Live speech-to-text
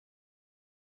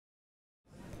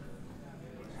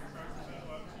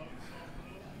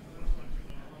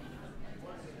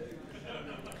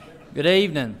Good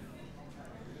evening.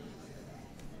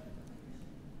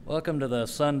 Welcome to the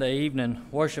Sunday evening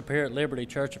worship here at Liberty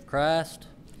Church of Christ.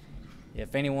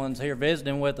 If anyone's here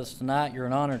visiting with us tonight, you're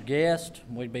an honored guest.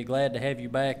 We'd be glad to have you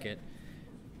back at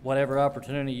whatever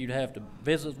opportunity you'd have to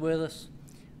visit with us.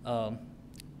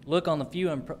 Look on the pew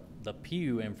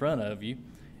in front of you,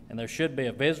 and there should be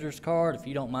a visitor's card. If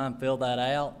you don't mind, fill that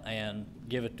out and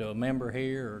give it to a member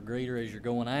here or a greeter as you're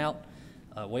going out.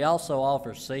 We also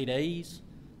offer CDs.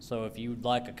 So if you'd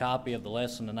like a copy of the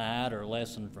lesson tonight or a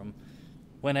lesson from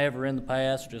whenever in the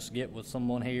past, just get with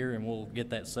someone here and we'll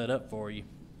get that set up for you.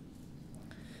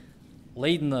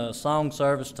 Leading the song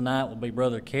service tonight will be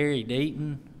Brother Kerry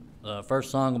Deaton. The first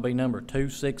song will be number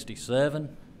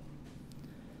 267.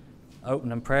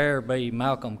 Opening prayer will be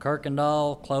Malcolm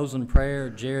Kirkendall. Closing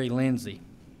prayer, Jerry Lindsay.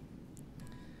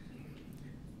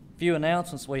 A few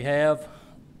announcements we have.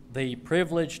 The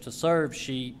Privilege to Serve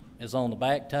sheet is on the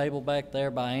back table back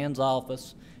there by Ann's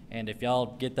office, and if y'all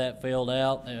get that filled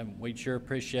out, we'd sure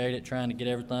appreciate it, trying to get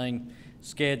everything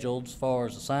scheduled as far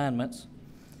as assignments.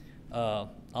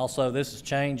 Also, this is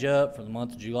change up for the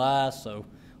month of July, so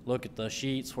look at the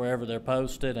sheets wherever they're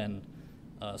posted and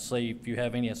see if you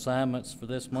have any assignments for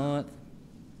this month.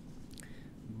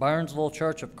 Burnsville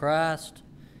Church of Christ,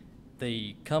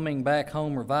 the Coming Back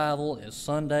Home Revival is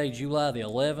Sunday, July the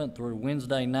 11th through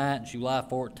Wednesday night, July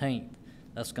 14th.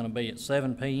 That's going to be at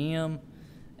 7 p.m.,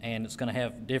 and it's going to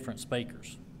have different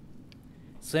speakers.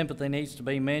 Sympathy needs to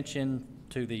be mentioned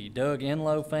to the Doug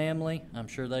Enlow family. I'm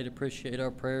sure they'd appreciate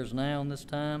our prayers now in this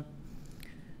time.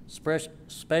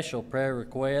 Special prayer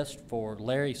request for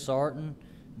Larry Sarton,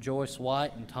 Joyce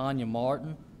White, and Tanya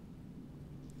Martin.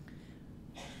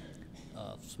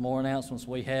 Some more announcements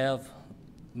we have.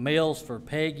 Meals for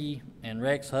Peggy and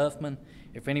Rex Huffman.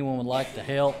 If anyone would like to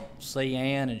help, see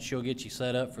Ann, and she'll get you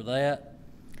set up for that.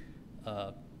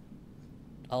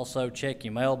 Also check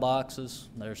your mailboxes.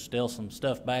 There's still some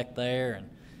stuff back there, and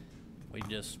we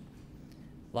just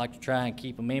like to try and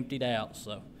keep them emptied out.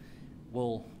 So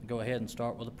we'll go ahead and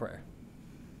start with a prayer.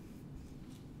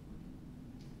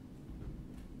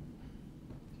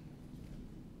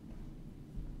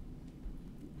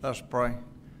 Let's pray.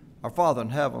 Our Father in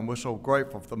heaven, we're so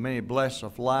grateful for the many blessings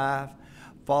of life.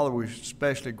 Father, we're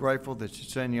especially grateful that you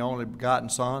sent your only begotten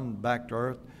Son back to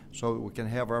earth so that we can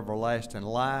have everlasting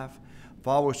life.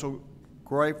 Father, we're so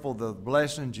grateful for the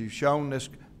blessings you've shown this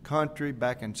country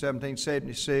back in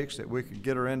 1776 that we could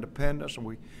get our independence, and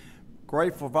we're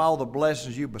grateful for all the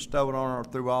blessings you bestowed on us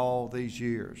through all these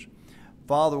years.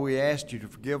 Father, we ask you to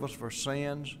forgive us for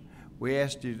sins. We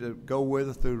ask you to go with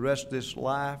us through the rest of this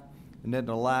life, and then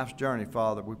the life's journey,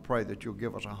 Father, we pray that you'll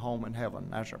give us a home in heaven.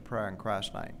 That's our prayer in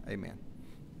Christ's name. Amen.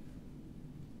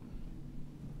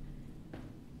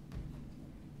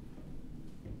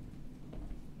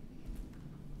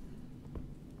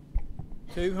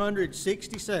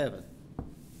 (267).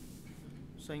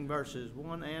 Sing verses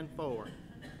 1 and 4.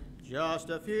 Just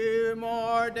a few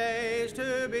more days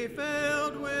to be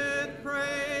filled with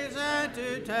praise and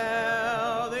to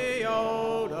tell the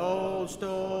old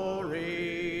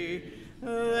story.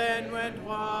 Then when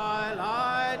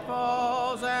twilight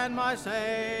falls and my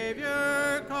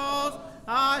Savior calls,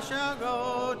 I shall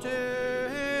go to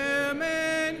him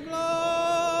in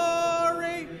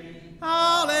glory.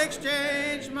 I'll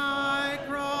exchange my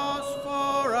cross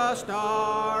for a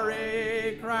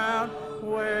starry crown,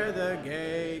 where the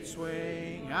gates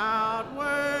swing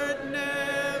outward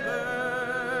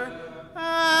never.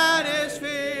 At his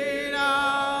feet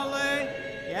I'll lay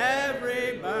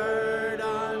every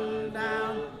burden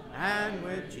down, and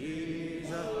with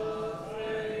Jesus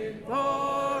reign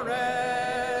forever.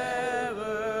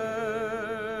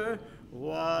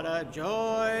 What a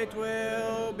joy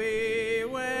 'twill be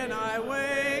when I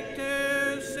wake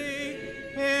to see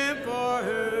him for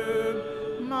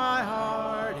whom my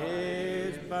heart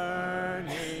is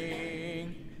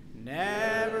burning.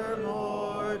 Never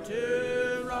more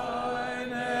to run,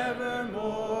 never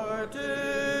more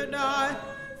to die,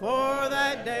 for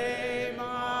that day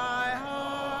my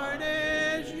heart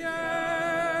is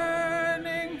yearning.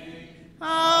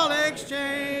 I'll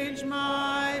exchange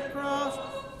my cross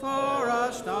for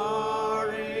a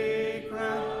starry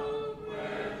crown,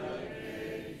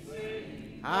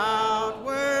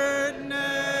 outward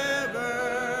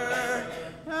never.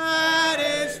 At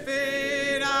his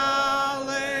feet I'll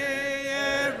lay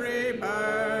every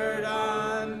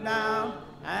burden down,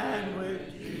 and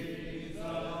with Jesus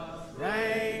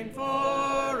reign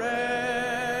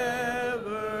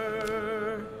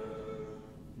forever.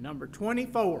 Number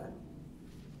 24.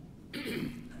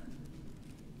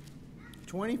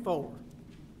 24.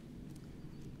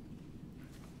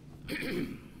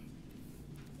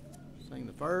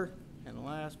 first and the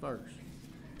last verse.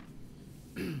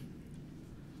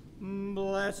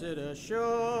 Blessed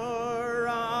assurance,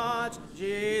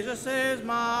 Jesus is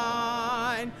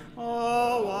mine.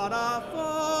 Oh, what a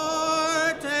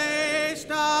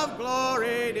foretaste of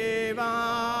glory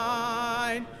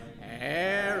divine.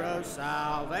 Heir of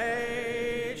salvation,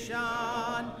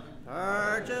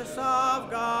 purchase of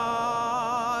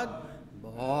God,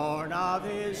 born of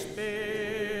His Spirit,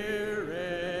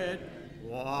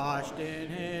 washed in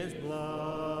His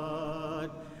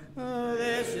blood.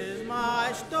 This is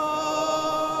my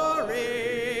story,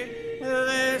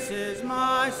 this is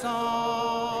my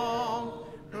song,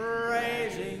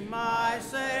 praising my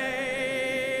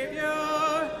Savior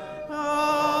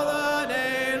all the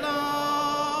day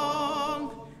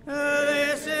long.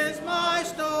 This is my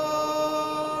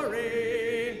story,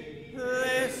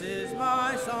 this is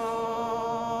my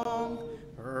song,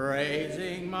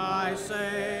 praising my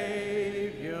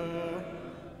Savior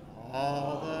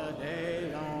all the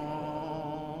day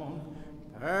long.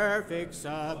 Perfect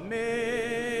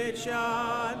submission,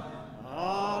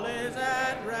 all is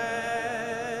at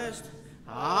rest.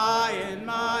 I in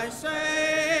my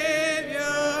Savior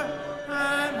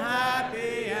am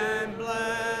happy and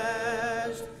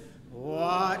blessed,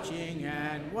 watching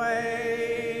and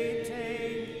waiting,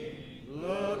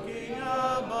 looking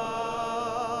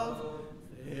above,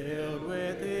 filled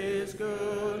with His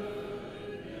good,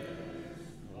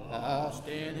 lost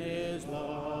in His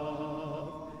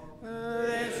love.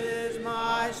 This is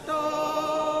my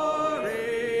story,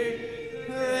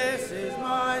 this is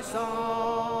my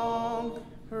song,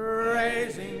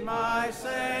 praising my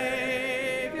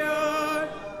Savior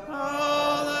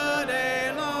all the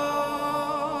day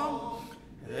long.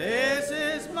 This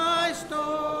is my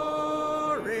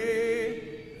story,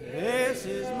 this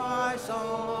is my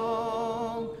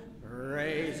song,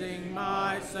 praising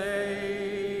my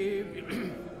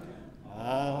Savior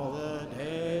all the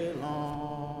day long.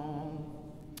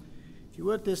 If you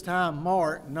would this time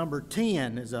mark number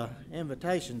 10 is an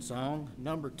invitation song,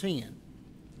 number 10.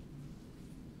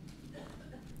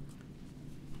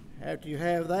 After you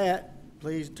have that,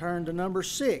 please turn to number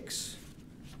 6.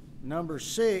 Number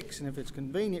 6, and if it's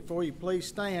convenient for you, please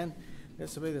stand.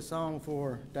 This will be the song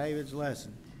for David's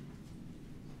lesson.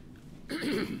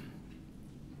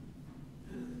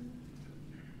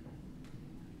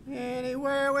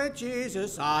 Anywhere with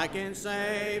Jesus I can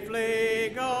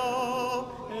safely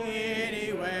go.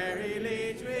 Anywhere He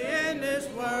leads me in this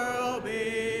world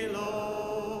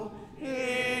below.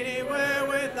 Anywhere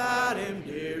without Him,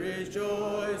 dear, His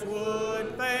joys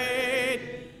would fade.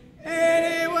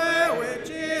 Anywhere with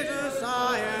Jesus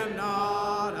I am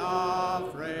not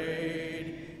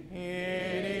afraid.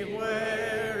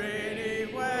 Anywhere,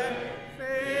 anywhere,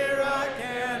 fear I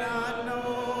cannot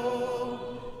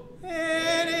know.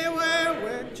 Anywhere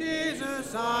with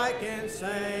Jesus I can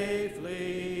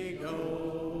safely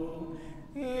go.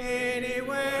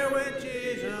 Anywhere with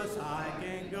Jesus I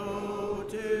can go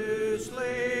to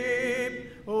sleep.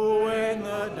 Oh, when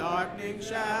the darkening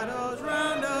shadows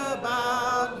round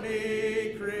about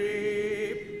me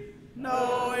creep,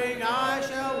 knowing I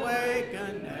shall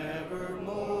waken never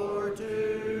more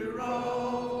to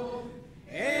roam.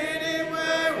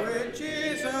 Anywhere with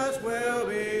Jesus will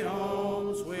be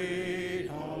home, sweet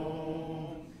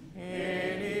home.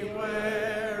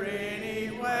 Anywhere,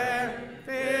 anywhere,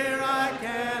 fear I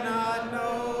cannot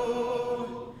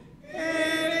know.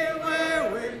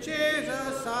 Anywhere with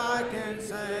Jesus I can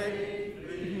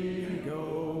safely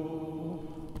go.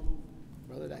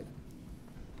 Brother David.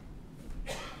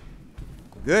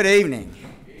 Good evening.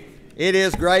 It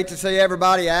is great to see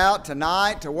everybody out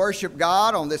tonight to worship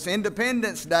God on this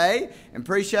Independence Day, and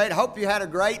hope you had a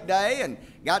great day and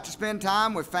got to spend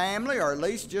time with family, or at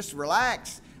least just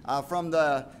relax from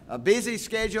the busy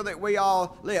schedule that we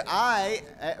all live. I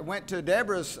went to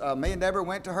me and Deborah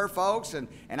went to her folks, and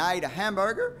I ate a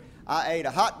hamburger, I ate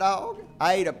a hot dog,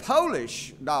 I ate a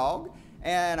Polish dog,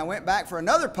 and I went back for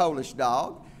another Polish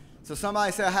dog. So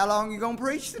somebody said, how long are you going to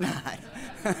preach tonight?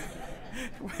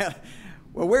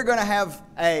 Well, we're going to have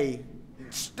a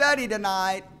study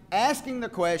tonight asking the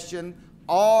question,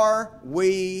 are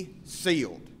we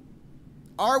sealed?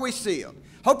 Are we sealed?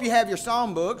 Hope you have your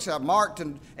song books. I've marked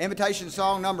an invitation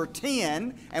song number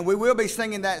 10, and we will be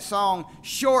singing that song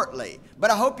shortly.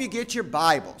 But I hope you get your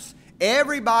Bibles.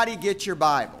 Everybody get your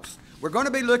Bibles. We're going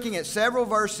to be looking at several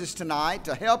verses tonight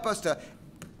to help us to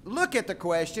look at the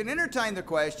question, entertain the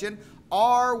question,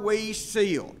 are we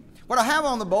sealed? What I have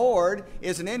on the board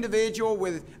is an individual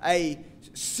with a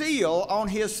seal on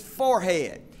his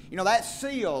forehead. You know, that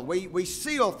seal, we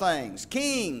seal things.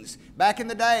 Kings, back in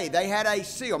the day, they had a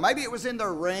seal. Maybe it was in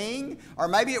their ring, or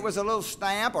maybe it was a little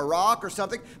stamp, a rock or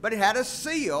something, but it had a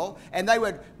seal, and they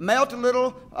would melt a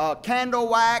little candle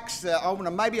wax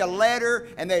on maybe a letter,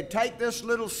 and they'd take this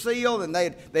little seal, and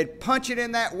they'd punch it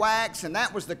in that wax, and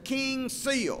that was the king's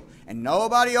seal. And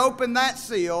nobody opened that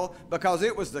seal because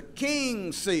it was the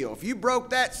king's seal. If you broke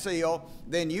that seal,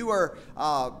 then you were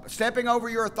stepping over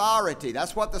your authority.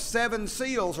 That's what the 7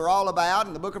 seals are all about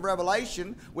in the book of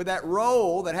Revelation, with that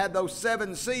roll that had those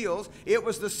 7 seals. It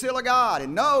was the seal of God,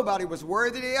 and nobody was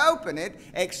worthy to open it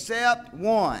except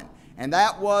one, and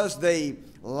that was the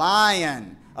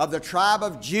Lion of the tribe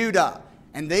of Judah.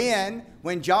 And then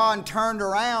when John turned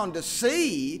around to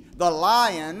see the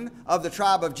Lion of the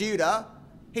tribe of Judah,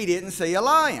 he didn't see a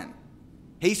lion.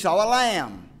 He saw a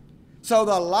lamb. So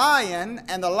the lion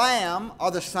and the lamb are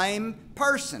the same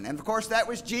person. And of course that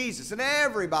was Jesus. And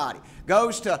everybody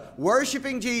goes to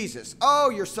worshiping Jesus.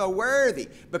 Oh, you're so worthy,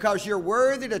 because you're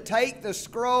worthy to take the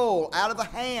scroll out of the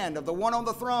hand of the one on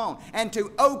the throne and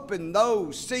to open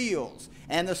those seals.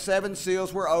 And the 7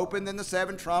 seals were opened, and the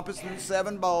 7 trumpets and the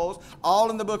 7 bowls, all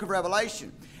in the book of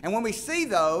Revelation. And when we see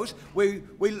those, we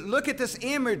look at this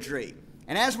imagery.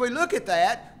 And as we look at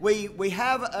that, we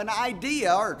have an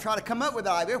idea, or try to come up with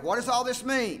an idea, what does all this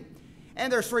mean?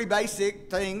 And there's 3 basic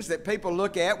things that people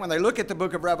look at when they look at the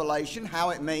book of Revelation, how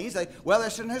it means. Well,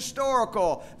 it's an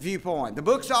historical viewpoint. The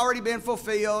book's already been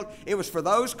fulfilled. It was for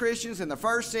those Christians in the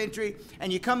first century.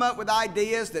 And you come up with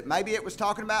ideas that maybe it was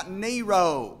talking about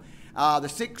Nero, the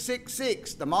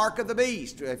 666, the mark of the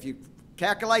beast. If you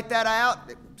calculate that out,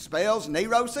 it spells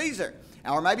Nero Caesar.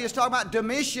 Or maybe it's talking about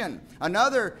Domitian,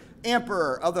 another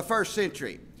emperor of the first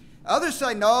century. Others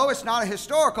say, no, it's not a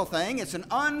historical thing. It's an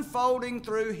unfolding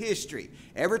through history.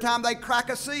 Every time they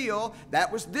crack a seal,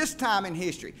 that was this time in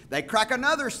history. They crack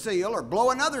another seal or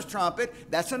blow another trumpet,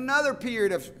 that's another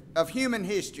period of human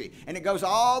history. And it goes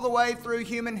all the way through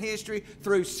human history,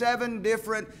 through 7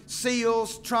 different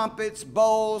seals, trumpets,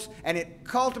 bowls, and it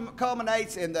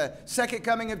culminates in the second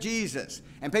coming of Jesus.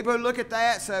 And people who look at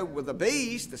that say, well, the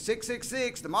beast, the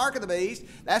 666, the mark of the beast,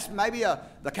 that's maybe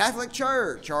the Catholic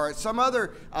Church or some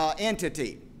other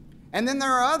entity. And then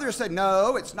there are others that say,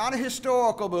 no, it's not a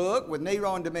historical book with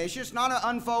Nero and Domitian. It's not an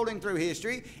unfolding through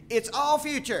history. It's all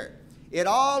future. It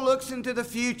all looks into the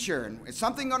future, and it's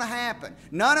something going to happen.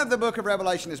 None of the book of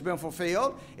Revelation has been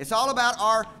fulfilled. It's all about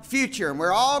our future, and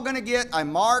we're all going to get a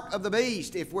mark of the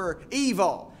beast if we're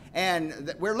evil.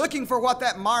 And we're looking for what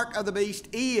that mark of the beast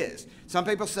is. Some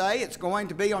people say it's going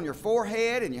to be on your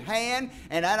forehead and your hand,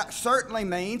 and that certainly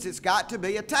means it's got to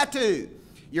be a tattoo.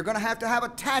 You're going to have a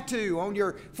tattoo on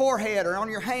your forehead or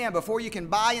on your hand before you can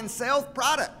buy and sell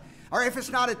product. Or if it's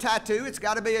not a tattoo, it's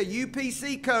got to be a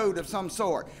UPC code of some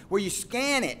sort where you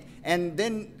scan it, and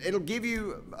then it'll give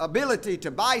you ability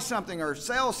to buy something or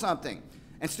sell something.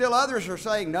 And still others are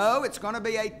saying, no, it's going to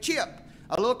be a chip,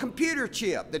 a little computer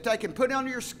chip that they can put on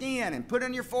your skin and put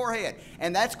on your forehead,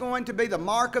 and that's going to be the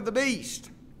mark of the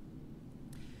beast.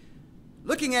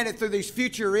 Looking at it through these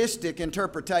futuristic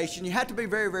interpretation, you have to be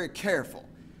very, very careful.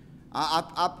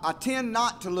 I tend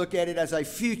not to look at it as a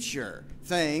future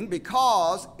thing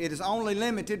because it is only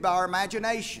limited by our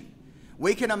imagination.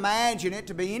 We can imagine it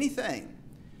to be anything.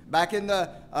 Back in the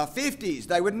 50s,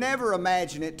 they would never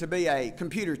imagine it to be a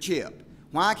computer chip.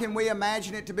 Why can we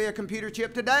imagine it to be a computer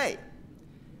chip today?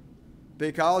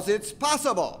 Because it's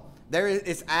possible.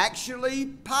 It's actually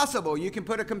possible. You can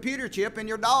put a computer chip in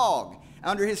your dog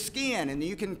under his skin, and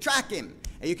you can track him.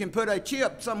 You can put a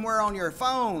chip somewhere on your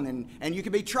phone, and you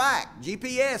can be tracked.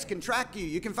 GPS can track you.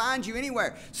 You can find you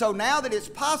anywhere. So now that it's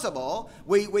possible,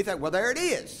 we think, well, there it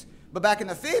is. But back in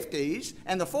the 50s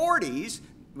and the 40s,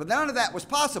 well, none of that was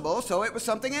possible, so it was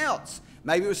something else.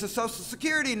 Maybe it was a social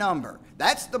security number.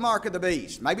 That's the mark of the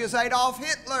beast. Maybe it was Adolf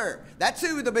Hitler. That's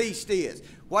who the beast is.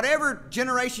 Whatever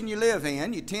generation you live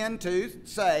in, you tend to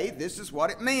say this is what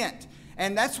it meant.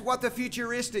 And that's what the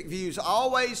futuristic views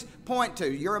always point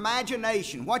to, your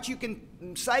imagination, what you can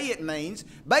say it means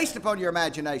based upon your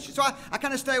imagination. So I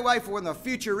kind of stay away from the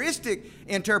futuristic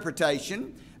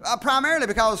interpretation, primarily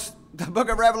because the book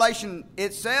of Revelation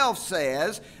itself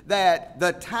says that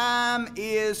the time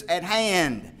is at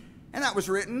hand. And that was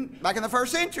written back in the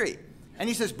first century. And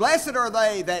he says, blessed are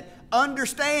they that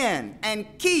understand and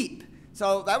keep.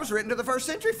 So that was written to the first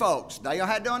century folks. They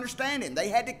had to understand it. They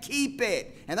had to keep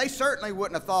it. And they certainly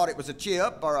wouldn't have thought it was a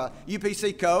chip or a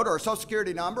UPC code or a social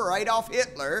security number or Adolf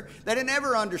Hitler. They'd have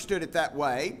never understood it that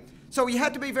way. So you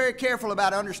have to be very careful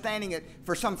about understanding it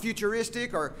for some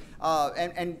futuristic or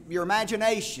and your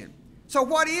imagination. So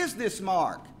what is this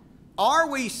mark? Are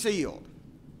we sealed?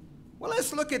 Well,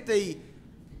 let's look at the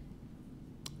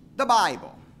the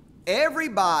Bible,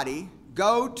 everybody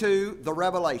go to the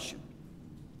Revelation,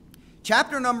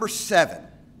 chapter number 7.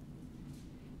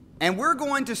 And we're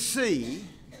going to see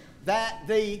that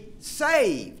the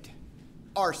saved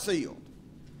are sealed.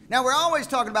 Now, we're always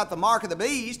talking about the mark of the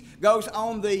beast goes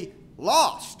on the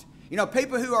lost. You know,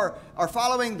 people who are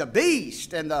following the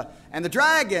beast and the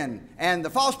dragon and the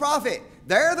false prophet,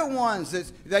 they're the ones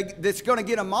that's going to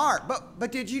get a mark.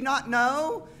 But did you not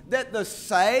know that the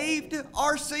saved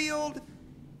are sealed?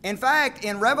 In fact,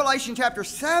 in Revelation chapter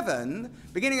 7,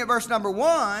 beginning at verse number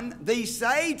 1, these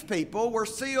saved people were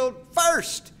sealed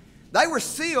first. They were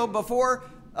sealed before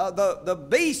the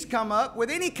beast come up with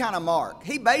any kind of mark.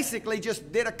 He basically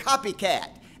just did a copycat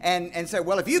and said,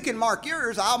 well, if you can mark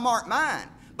yours, I'll mark mine.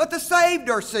 But the saved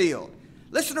are sealed.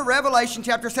 Listen to Revelation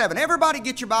chapter 7. Everybody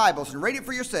get your Bibles and read it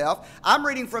for yourself. I'm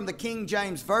reading from the King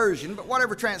James Version, but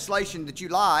whatever translation that you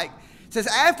like. It says,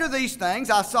 after these things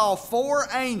I saw 4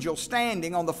 angels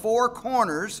standing on the 4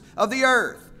 corners of the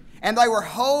earth. And they were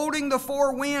holding the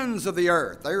 4 winds of the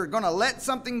earth. They were going to let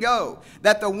something go,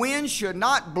 that the wind should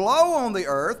not blow on the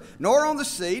earth, nor on the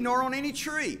sea, nor on any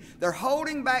tree. They're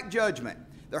holding back judgment.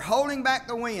 They're holding back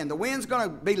the wind. The wind's going to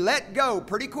be let go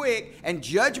pretty quick, and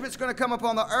judgment's going to come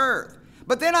upon the earth.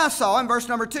 But then I saw in verse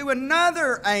number 2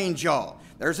 another angel.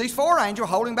 There's these 4 angels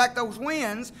holding back those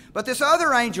winds, but this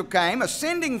other angel came,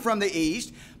 ascending from the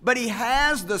east, but he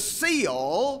has the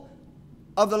seal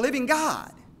of the living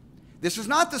God. This is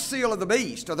not the seal of the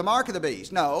beast or the mark of the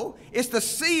beast. No, it's the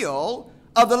seal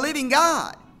of the living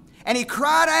God. And he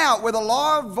cried out with a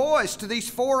loud voice to these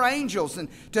 4 angels, and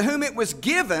to whom it was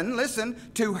given, listen,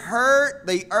 to hurt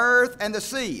the earth and the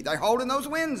sea. They're holding those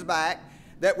winds back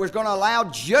that was going to allow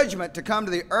judgment to come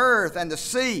to the earth and the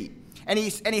sea. And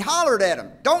he hollered at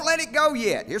them, don't let it go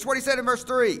yet. Here's what he said in verse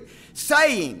 3,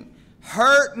 saying,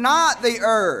 hurt not the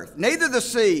earth, neither the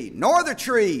sea, nor the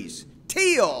trees,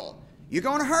 till... You're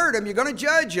going to hurt them, you're going to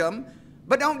judge them,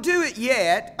 but don't do it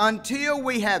yet until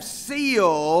we have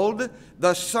sealed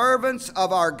the servants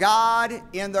of our God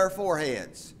in their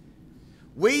foreheads.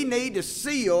 We need to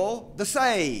seal the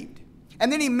saved.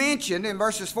 And then he mentioned in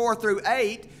verses 4 through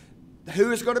 8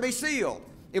 who is going to be sealed.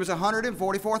 It was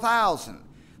 144,000.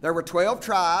 There were 12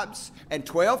 tribes and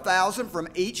 12,000 from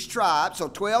each tribe, so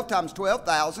 12 times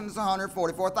 12,000 is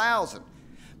 144,000.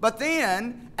 But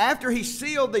then, after he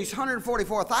sealed these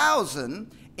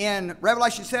 144,000, in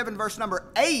Revelation 7, verse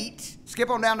number 8,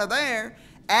 skip on down to there,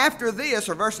 after this,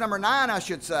 or verse number 9, I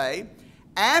should say,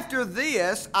 after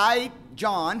this,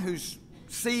 John, who's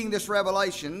seeing this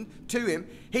revelation to him,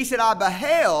 he said, I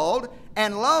beheld,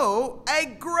 and lo, a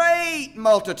great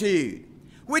multitude,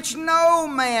 which no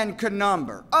man could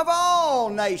number, of all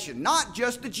nations, not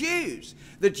just the Jews.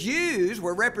 The Jews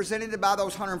were represented by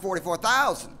those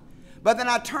 144,000. But then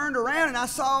I turned around and I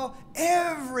saw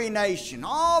every nation,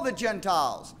 all the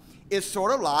Gentiles. It's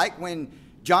sort of like when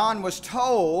John was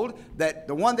told that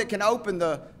the one that can open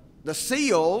the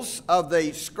seals of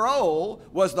the scroll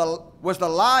was the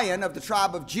Lion of the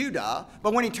tribe of Judah.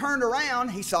 But when he turned around,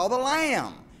 he saw the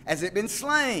Lamb as it had been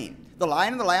slain. The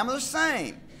Lion and the Lamb are the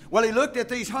same. Well, he looked at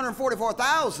these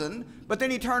 144,000, but then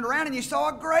he turned around and he saw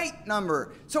a great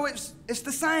number. So it's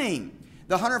the same.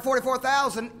 The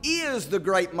 144,000 is the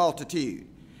great multitude.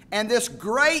 And this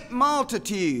great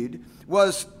multitude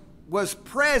was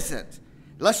present.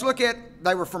 Let's look at,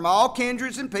 they were from all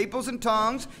kindreds and peoples and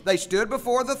tongues. They stood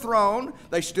before the throne.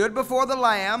 They stood before the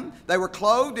Lamb. They were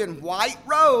clothed in white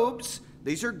robes.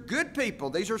 These are good people.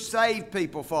 These are saved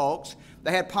people, folks.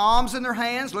 They had palms in their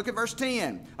hands. Look at verse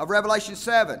 10 of Revelation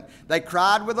 7. They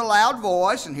cried with a loud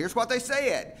voice, and here's what they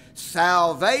said.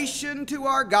 Salvation to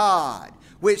our God,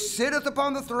 which sitteth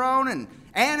upon the throne,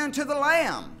 and unto the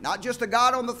Lamb. Not just to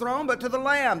God on the throne, but to the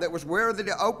Lamb that was worthy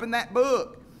to open that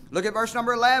book. Look at verse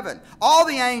number 11. All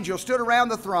the angels stood around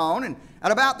the throne and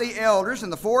about the elders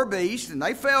and the 4 beasts, and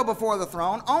they fell before the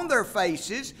throne on their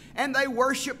faces, and they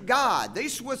worshiped God.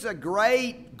 This was a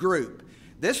great group.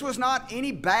 This was not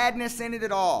any badness in it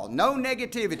at all. No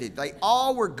negativity. They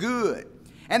all were good.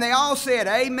 And they all said,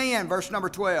 amen, verse number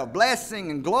 12.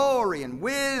 Blessing and glory and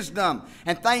wisdom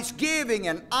and thanksgiving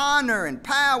and honor and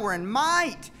power and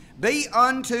might be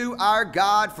unto our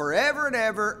God forever and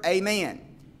ever. Amen.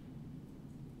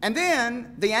 And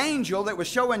then the angel that was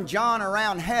showing John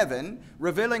around heaven,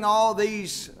 revealing all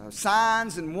these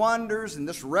signs and wonders and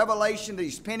this revelation that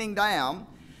he's pinning down,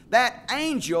 that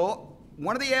angel,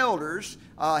 one of the elders,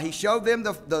 he showed them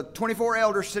the 24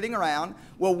 elders sitting around.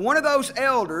 Well, one of those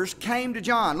elders came to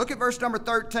John. Look at verse number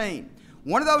 13.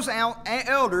 One of those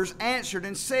elders answered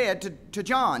and said to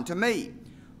John, to me,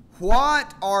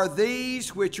 what are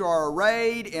these which are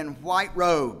arrayed in white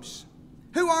robes?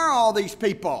 Who are all these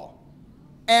people?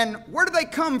 And where do they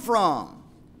come from?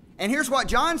 And here's what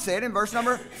John said in verse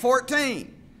number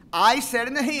 14. I said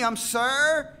unto him,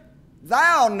 Sir,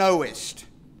 thou knowest.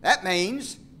 That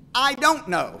means I don't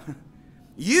know.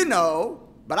 You know,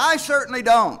 but I certainly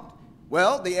don't.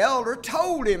 Well, the elder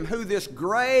told him who this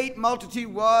great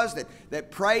multitude was that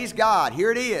praised God.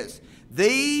 Here it is.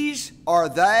 These are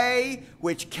they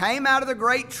which came out of the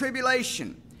great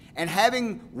tribulation, and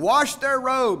having washed their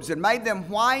robes and made them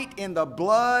white in the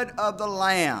blood of the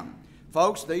Lamb.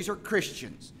 Folks, these are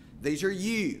Christians. These are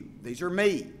you. These are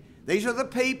me. These are the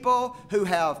people who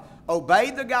have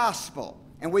obeyed the gospel,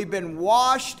 and we've been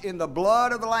washed in the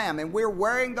blood of the Lamb, and we're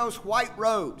wearing those white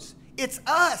robes. It's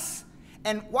us.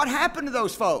 And what happened to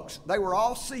those folks? They were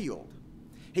all sealed.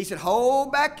 He said,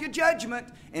 hold back your judgment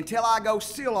until I go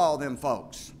seal all them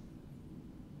folks.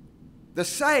 The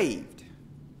saved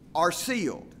are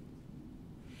sealed.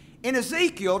 In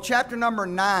Ezekiel chapter number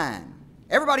 9,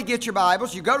 everybody get your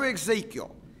Bibles. You go to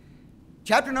Ezekiel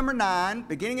chapter number 9,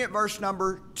 beginning at verse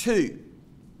number 2.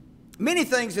 Many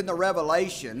things in the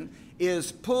Revelation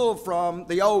is pulled from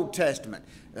the Old Testament.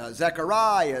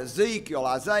 Zechariah, Ezekiel,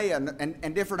 Isaiah,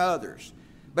 and different others.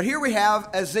 But here we have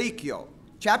Ezekiel,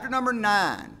 chapter number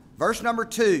 9, verse number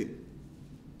 2.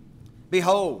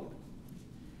 Behold,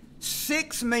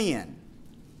 6 men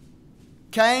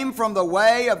came from the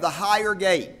way of the higher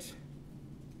gate,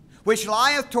 which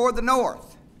lieth toward the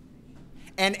north.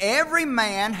 And every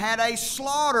man had a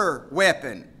slaughter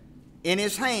weapon in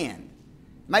his hand.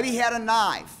 Maybe he had a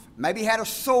knife. Maybe he had a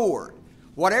sword.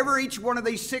 Whatever each one of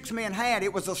these 6 men had,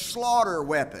 it was a slaughter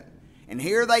weapon. And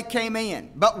here they came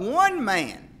in. But one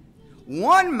man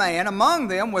among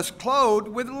them was clothed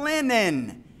with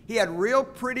linen. He had real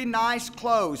pretty nice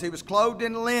clothes. He was clothed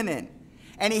in linen.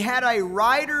 And he had a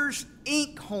writer's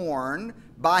inkhorn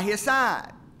by his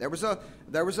side. There was a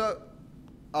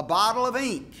bottle of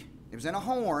ink. It was in a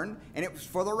horn, and it was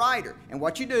for the writer. And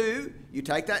what you do, you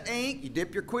take that ink, you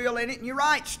dip your quill in it, and you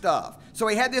write stuff. So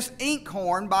he had this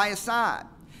inkhorn by his side.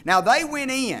 Now they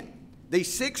went in,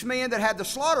 these 6 men that had the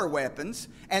slaughter weapons,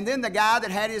 and then the guy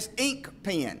that had his ink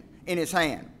pen in his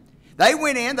hand. They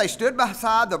went in, they stood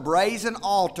beside the brazen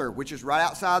altar, which is right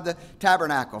outside the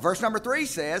tabernacle. Verse number 3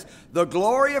 says, the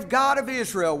glory of God of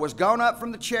Israel was gone up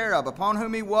from the cherub upon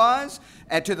whom he was,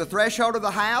 and to the threshold of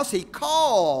the house he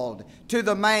called to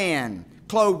the man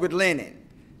clothed with linen.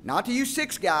 Not to you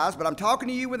 6 guys, but I'm talking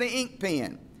to you with an ink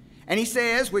pen. And he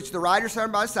says, which the writer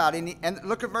stood by his side, and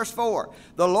look at verse 4.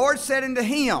 The Lord said unto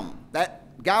him,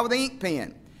 that guy with the ink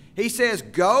pen, he says,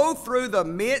 go through the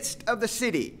midst of the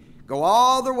city. Go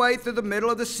all the way through the middle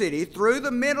of the city, through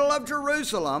the middle of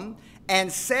Jerusalem,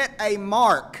 and set a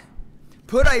mark.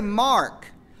 Put a mark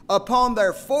upon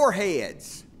their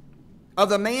foreheads of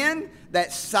the men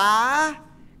that sigh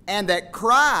and that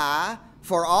cry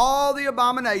for all the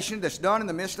abomination that's done in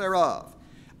the midst thereof.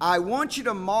 I want you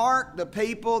to mark the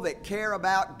people that care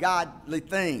about godly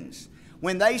things.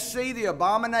 When they see the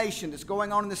abomination that's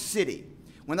going on in the city,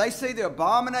 when they see the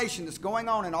abomination that's going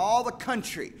on in all the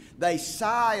country, they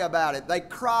sigh about it. They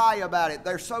cry about it.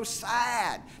 They're so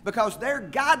sad because they're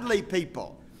godly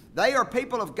people. They are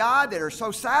people of God that are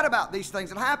so sad about these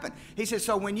things that happen. He says,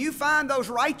 so when you find those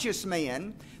righteous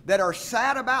men that are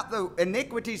sad about the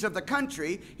iniquities of the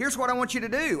country, here's what I want you to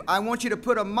do. I want you to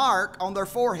put a mark on their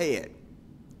forehead.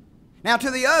 Now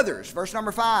to the others, verse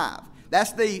number 5.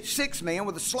 That's the 6 men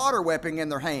with a slaughter weapon in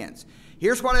their hands.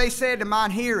 Here's what they said to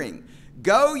mine hearing.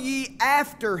 Go ye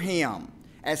after him.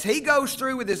 As he goes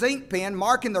through with his ink pen,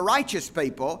 marking the righteous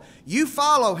people, you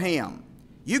follow him.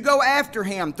 You go after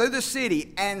him through the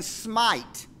city and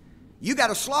smite. You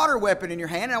got a slaughter weapon in your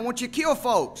hand, and I want you to kill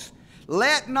folks.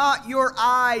 Let not your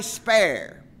eyes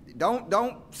spare.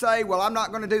 Don't say, well, I'm not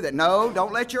going to do that. No,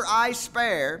 don't let your eyes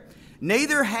spare.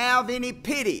 Neither have any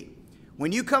pity.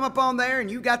 When you come up on there and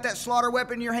you got that slaughter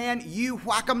weapon in your hand, you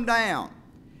whack them down.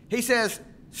 He says,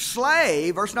 slay,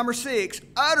 verse number 6,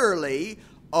 utterly,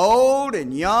 old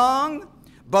and young,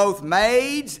 both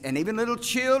maids and even little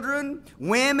children,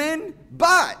 women.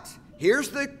 But here's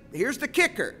the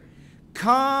kicker.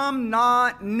 Come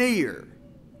not near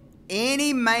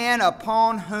any man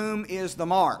upon whom is the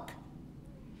mark.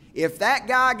 If that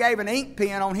guy gave an ink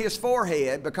pen on his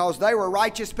forehead because they were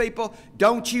righteous people,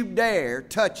 don't you dare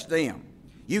touch them.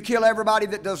 You kill everybody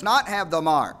that does not have the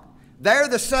mark. They're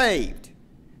the saved.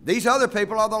 These other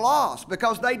people are the lost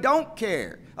because they don't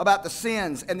care about the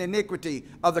sins and the iniquity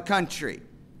of the country.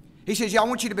 He says, I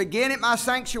want you to begin at my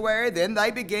sanctuary. Then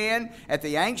they began at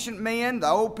the ancient men, the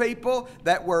old people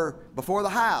that were before the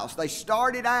house. They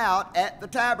started out at the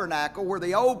tabernacle where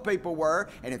the old people were,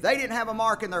 and if they didn't have a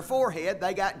mark in their forehead,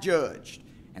 they got judged.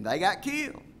 and they got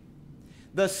killed.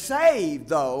 The saved,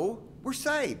 though, were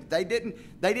saved.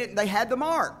 They had the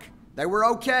mark. They were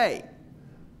okay.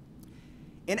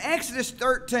 In Exodus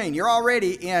 13, you're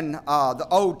already in the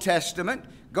Old Testament.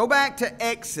 Go back to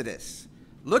Exodus.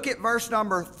 Look at verse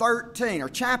number 13, or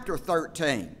chapter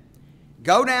 13.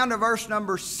 Go down to verse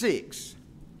number 6.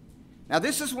 Now,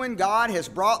 this is when God has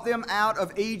brought them out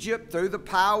of Egypt through the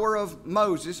power of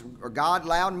Moses, or God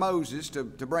allowed Moses to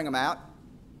bring them out.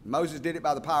 Moses did it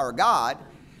by the power of God,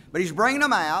 but he's bringing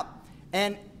them out.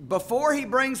 And before he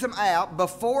brings them out,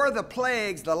 before the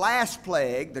plagues, the last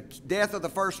plague, the death of the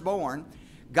firstborn,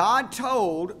 God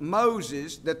told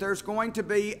Moses that there's going to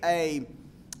be a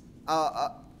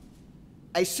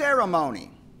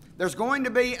ceremony. There's going to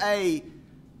be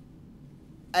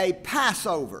a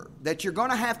Passover that you're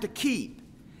going to have to keep.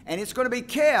 And it's going to be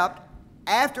kept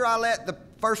after I let the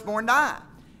firstborn die.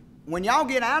 When y'all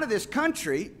get out of this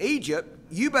country, Egypt,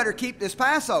 you better keep this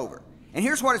Passover. And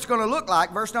here's what it's going to look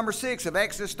like, verse number 6 of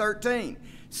Exodus 13.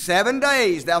 7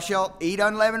 days thou shalt eat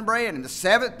unleavened bread, and the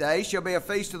 7th day shall be a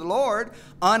feast to the Lord.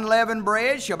 Unleavened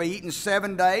bread shall be eaten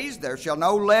 7 days. There shall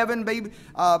no leavened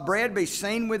bread be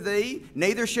seen with thee,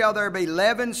 neither shall there be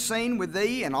leaven seen with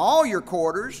thee in all your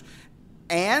quarters.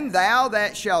 And thou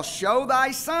that shalt show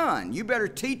thy son, you better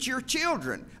teach your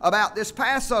children about this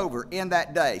Passover in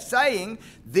that day, saying,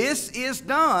 this is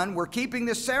done, we're keeping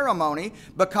this ceremony,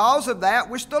 because of that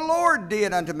which the Lord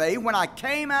did unto me when I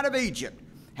came out of Egypt.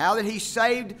 How that he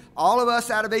saved all of us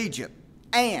out of Egypt.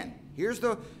 And here's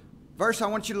the verse I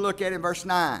want you to look at in verse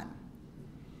 9.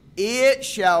 It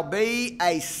shall be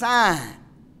a sign.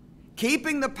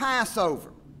 Keeping the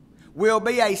Passover will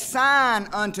be a sign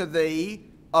unto thee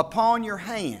upon your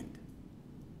hand,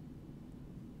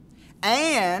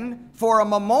 and for a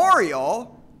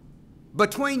memorial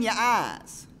between your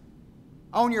eyes,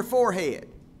 on your forehead,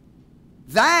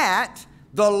 that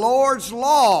the Lord's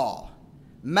law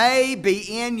may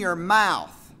be in your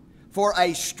mouth. For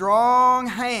a strong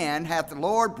hand hath the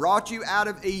Lord brought you out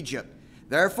of Egypt.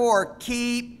 Therefore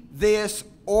keep this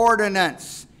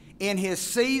ordinance in his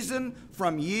season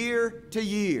from year to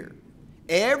year.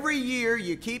 Every year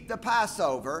you keep the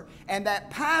Passover, and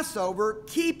that Passover,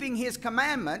 keeping his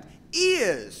commandment,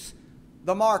 is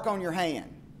the mark on your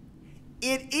hand.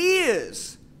 It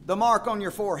is the mark on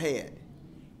your forehead.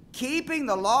 Keeping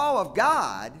the law of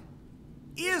God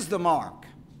is the mark.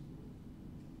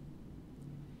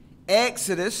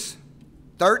 Exodus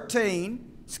 13,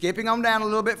 skipping on down a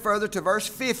little bit further to verse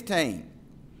 15.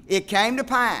 It came to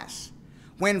pass,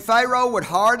 when Pharaoh would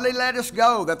hardly let us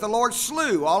go, that the Lord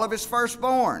slew all of his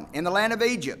firstborn in the land of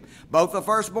Egypt, both the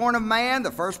firstborn of man,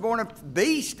 the firstborn of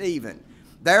beast even.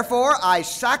 Therefore I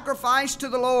sacrificed to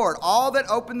the Lord all that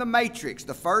opened the matrix.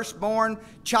 The firstborn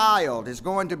child is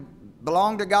going to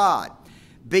belong to God,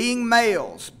 being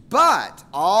males. But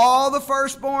all the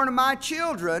firstborn of my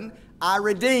children I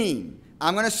redeem.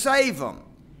 I'm going to save them.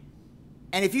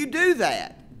 And if you do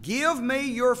that, give me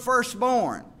your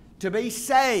firstborn to be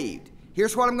saved.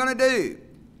 Here's what I'm going to do.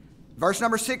 Verse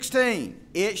number 16.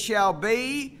 It shall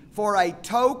be for a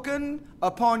token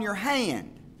upon your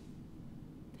hand,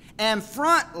 and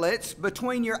frontlets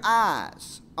between your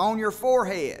eyes, on your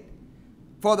forehead.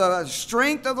 For the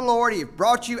strength of the Lord, he hath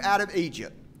brought you out of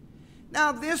Egypt.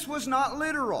 Now this was not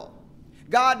literal.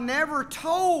 God never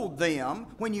told them,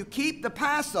 when you keep the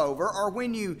Passover or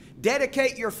when you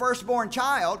dedicate your firstborn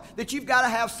child, that you've got to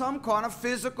have some kind of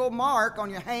physical mark on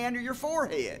your hand or your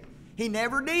forehead. He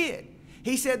never did.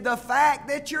 He said the fact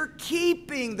that you're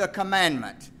keeping the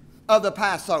commandment of the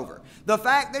Passover, the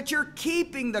fact that you're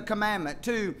keeping the commandment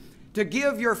to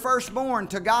give your firstborn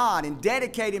to God and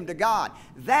dedicate him to God,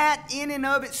 that in and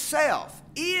of itself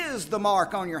is the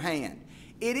mark on your hand.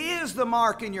 It is the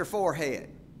mark in your forehead.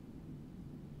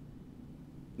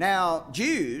 Now,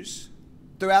 Jews,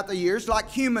 throughout the years, like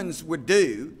humans would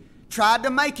do, tried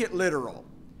to make it literal.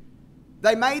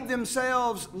 They made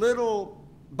themselves little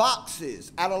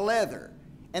boxes out of leather,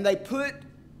 and they put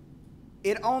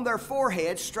it on their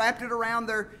forehead, strapped it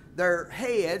around their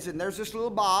heads, and there's this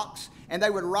little box, and they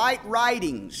would write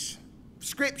writings,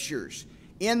 scriptures,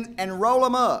 in and roll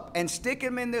them up and stick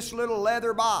them in this little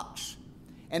leather box.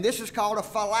 And this is called a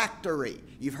phylactery.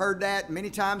 You've heard that many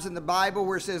times in the Bible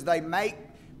where it says they make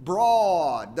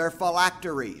broad their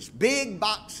phylacteries, big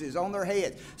boxes on their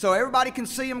heads, so everybody can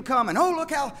see them coming. Oh,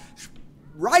 look how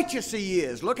righteous he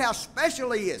is. Look how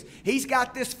special he is. He's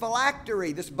got this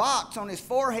phylactery, this box on his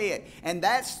forehead, and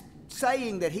that's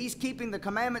saying that he's keeping the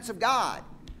commandments of God.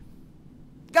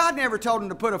 God never told them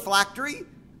to put a phylactery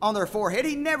on their forehead.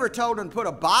 He never told them to put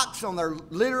a box on their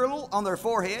on their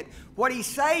forehead. What he's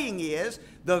saying is,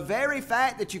 the very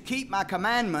fact that you keep my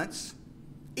commandments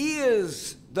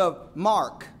is the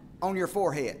mark on your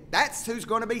forehead. That's who's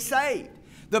going to be saved.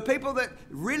 The people that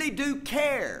really do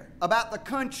care about the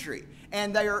country,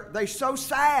 and they're so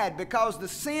sad because the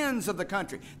sins of the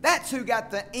country. That's who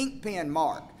got the ink pen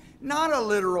mark, not a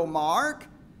literal mark.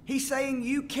 He's saying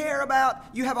you care about,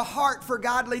 you have a heart for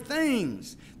godly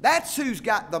things. That's who's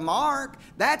got the mark.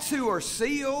 That's who are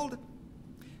sealed.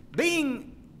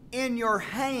 Being in your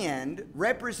hand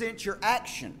represents your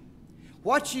action.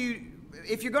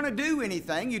 If you're going to do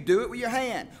anything, you do it with your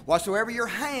hand. Whatsoever your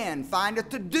hand findeth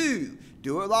to do,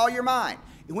 do it with all your might.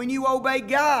 When you obey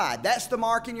God, that's the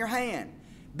mark in your hand.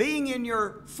 Being in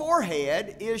your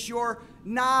forehead is your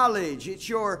knowledge, it's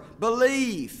your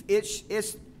belief, it's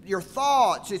your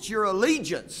thoughts, it's your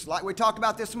allegiance, like we talked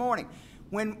about this morning.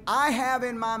 When I have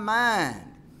in my mind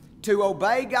to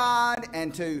obey God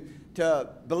and to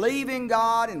believe in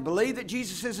God and believe that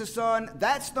Jesus is His Son,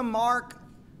 that's the mark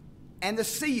and the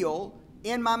seal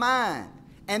in my mind.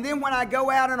 And then when I go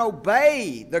out and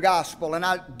obey the gospel and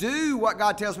I do what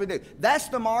God tells me to do, that's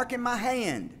the mark in my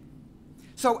hand.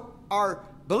 So our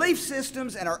belief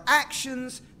systems and our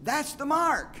actions, that's the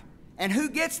mark. And who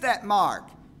gets that mark?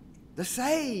 The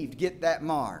saved get that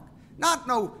mark. Not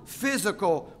no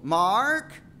physical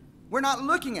mark. We're not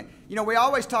looking at, we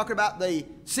always talk about the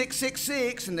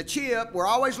 666 and the chip. We're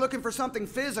always looking for something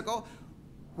physical.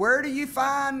 Where do you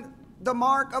find the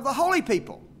mark of the holy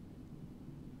people?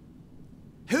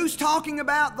 Who's talking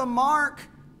about the mark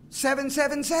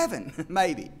 777,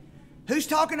 maybe? Who's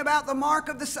talking about the mark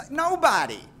of the...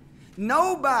 Nobody.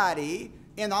 Nobody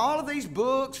in all of these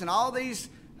books and all these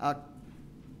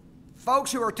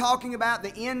folks who are talking about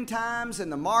the end times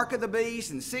and the mark of the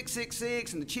beast and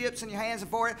 666 and the chips in your hands and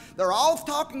forehead, they're all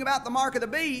talking about the mark of the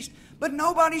beast, but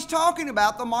nobody's talking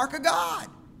about the mark of God.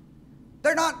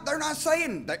 They're not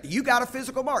saying that you got a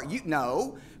physical mark.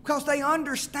 No, because they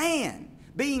understand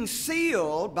being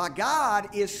sealed by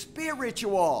God is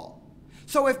spiritual.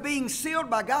 So if being sealed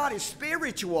by God is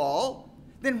spiritual,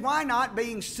 then why not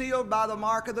being sealed by the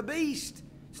mark of the beast?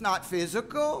 It's not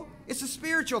physical. It's a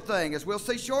spiritual thing, as we'll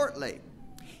see shortly.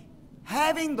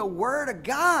 Having the Word of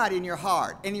God in your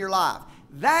heart, in your life,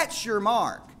 that's your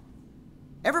mark.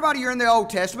 Everybody, you're in the Old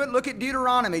Testament. Look at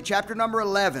Deuteronomy chapter number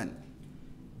 11.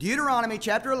 Deuteronomy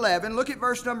chapter 11, look at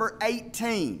verse number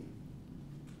 18.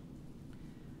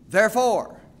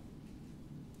 Therefore,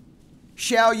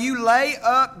 shall you lay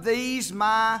up these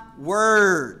my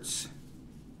words.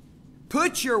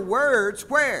 Put your words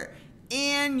where?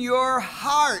 In your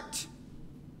heart.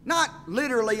 Not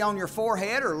literally on your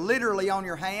forehead or literally on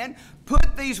your hand.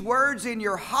 Put these words in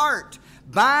your heart.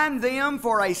 Bind them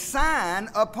for a sign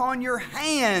upon your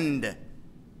hand,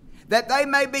 that they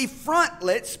may be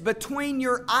frontlets between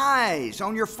your eyes,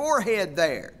 on your forehead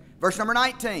there. Verse number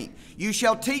 19, you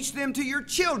shall teach them to your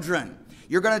children.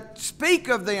 You're going to speak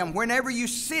of them whenever you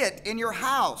sit in your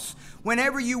house,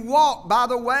 whenever you walk by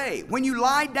the way, when you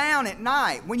lie down at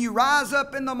night, when you rise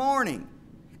up in the morning.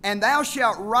 And thou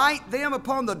shalt write them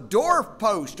upon the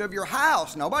doorpost of your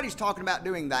house. Nobody's talking about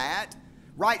doing that.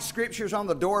 Write scriptures on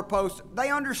the doorpost. They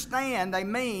understand, they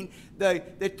mean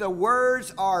that the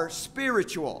words are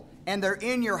spiritual. And they're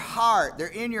in your heart, they're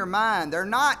in your mind. They're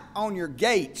not on your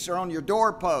gates or on your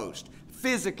doorpost,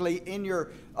 physically in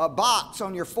your box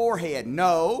on your forehead.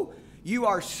 No, you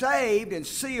are saved and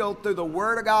sealed through the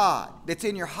Word of God that's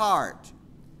in your heart.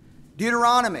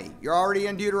 Deuteronomy, you're already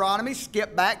in Deuteronomy.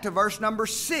 Skip back to verse number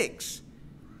 6.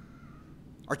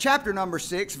 Or chapter number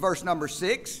 6, verse number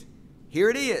 6. Here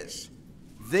it is.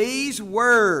 These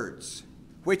words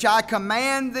which I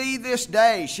command thee this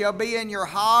day shall be in your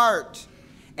heart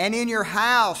and in your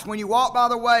house, when you walk by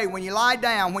the way, when you lie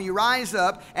down, when you rise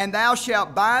up, and thou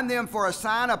shalt bind them for a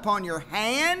sign upon your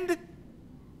hand,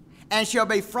 and shall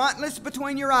be frontlets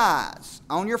between your eyes,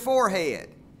 on your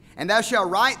forehead. And thou shalt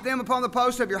write them upon the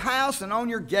posts of your house and on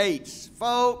your gates.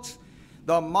 Folks,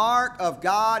 the mark of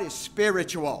God is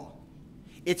spiritual.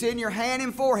 It's in your hand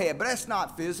and forehead, but that's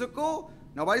not physical.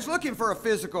 Nobody's looking for a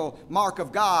physical mark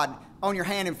of God on your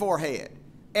hand and forehead.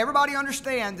 Everybody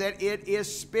understand that it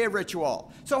is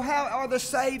spiritual. So how are the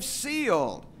saved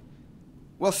sealed?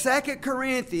 Well, 2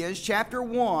 Corinthians chapter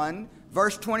 1,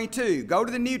 verse 22. Go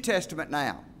to the New Testament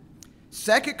now.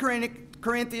 2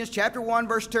 Corinthians chapter 1,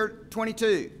 verse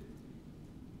 22.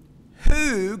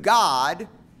 Who, God,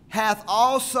 hath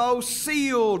also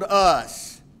sealed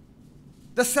us,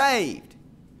 the saved.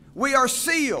 We are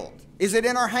sealed. Is it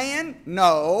in our hand?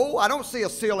 No, I don't see a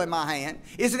seal in my hand.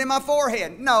 Is it in my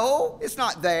forehead? No, it's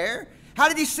not there. How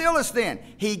did He seal us then?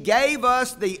 He gave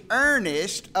us the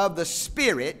earnest of the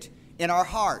Spirit in our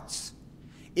hearts.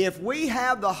 If we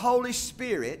have the Holy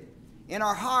Spirit in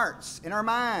our hearts, in our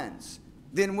minds,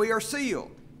 then we are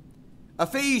sealed.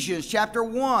 Ephesians chapter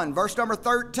 1, verse number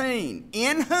 13.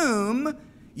 In whom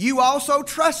you also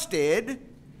trusted,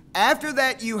 after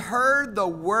that you heard the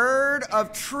word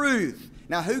of truth.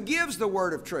 Now, who gives the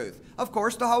word of truth? Of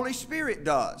course, the Holy Spirit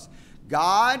does.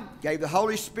 God gave the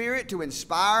Holy Spirit to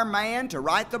inspire man to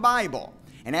write the Bible.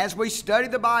 And as we study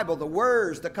the Bible, the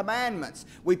words, the commandments,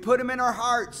 we put them in our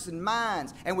hearts and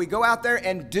minds, and we go out there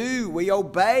and we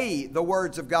obey the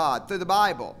words of God through the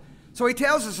Bible. So he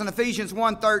tells us in Ephesians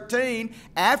 1:13,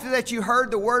 after that you heard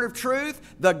the word of truth,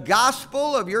 the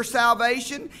gospel of your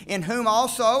salvation, in whom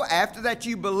also, after that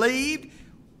you believed,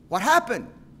 what happened?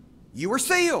 You were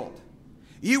sealed.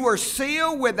 You were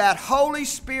sealed with that Holy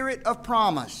Spirit of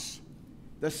promise.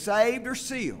 The saved are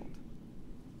sealed.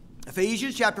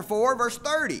 Ephesians chapter 4, verse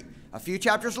 30, a few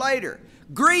chapters later.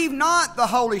 Grieve not the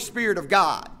Holy Spirit of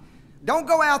God. Don't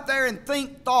go out there and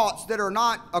think thoughts that are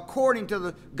not according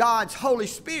to God's Holy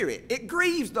Spirit. It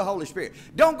grieves the Holy Spirit.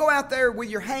 Don't go out there with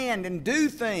your hand and do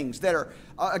things that are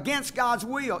against God's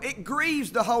will. It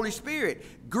grieves the Holy Spirit.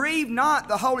 Grieve not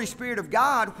the Holy Spirit of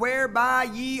God, whereby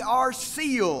ye are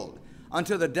sealed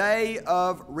unto the day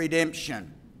of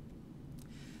redemption.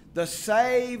 The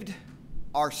saved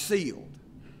are sealed.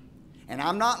 And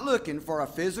I'm not looking for a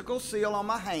physical seal on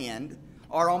my hand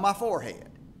or on my forehead.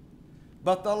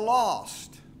 But the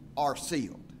lost are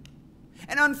sealed.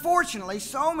 And unfortunately,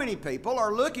 so many people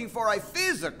are looking for a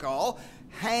physical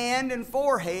hand and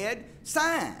forehead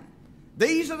sign.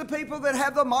 These are the people that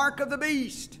have the mark of the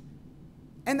beast.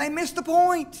 And they miss the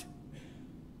point.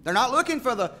 They're not looking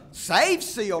for the saved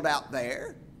sealed out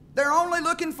there. They're only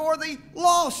looking for the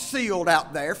lost sealed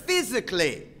out there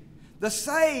physically. The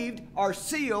saved are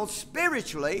sealed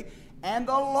spiritually, and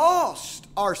the lost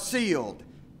are sealed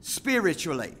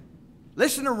spiritually.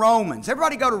 Listen to Romans.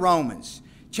 Everybody go to Romans.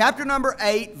 Chapter number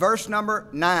 8, verse number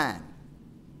 9.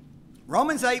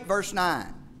 Romans 8, verse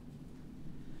 9.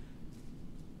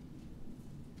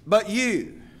 But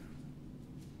you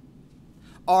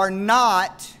are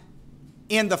not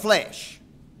in the flesh.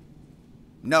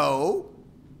 No.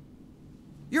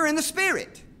 You're in the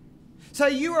Spirit. So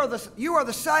you are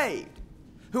the saved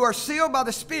who are sealed by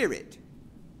the Spirit.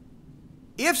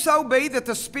 If so be that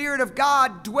the Spirit of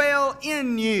God dwell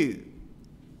in you.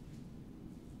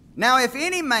 Now if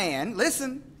any man,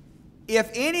 listen,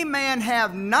 if any man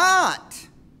have not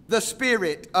the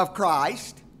Spirit of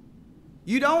Christ,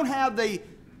 you don't have the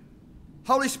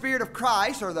Holy Spirit of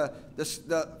Christ or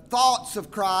the thoughts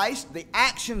of Christ, the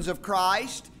actions of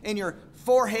Christ in your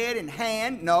forehead and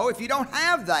hand. No, if you don't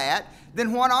have that,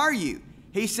 then what are you?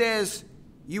 He says,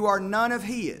 you are none of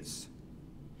His.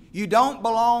 You don't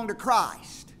belong to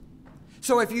Christ.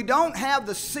 So if you don't have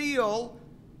the seal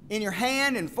in your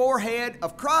hand and forehead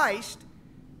of Christ,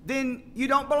 then you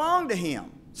don't belong to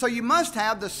Him. So you must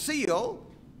have the seal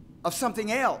of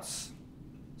something else,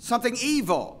 something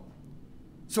evil.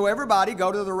 So everybody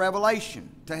go to the Revelation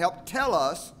to help tell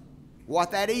us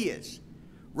what that is.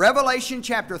 Revelation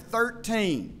chapter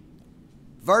 13,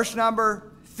 verse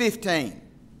number 15.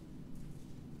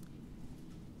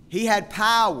 He had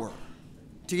power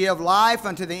to give life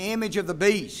unto the image of the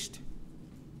beast.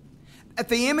 That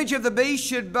the image of the beast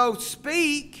should both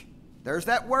speak, there's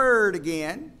that word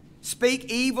again, speak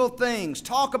evil things,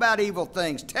 talk about evil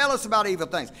things, tell us about evil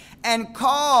things, and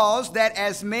cause that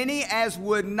as many as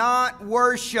would not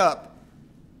worship.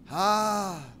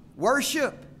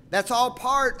 Worship. That's all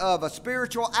part of a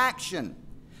spiritual action.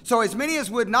 So as many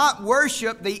as would not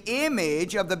worship the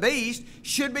image of the beast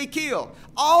should be killed.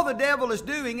 All the devil is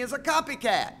doing is a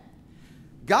copycat.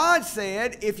 God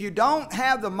said, if you don't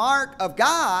have the mark of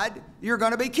God, you're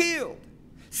going to be killed.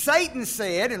 Satan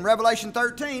said in Revelation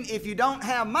 13, if you don't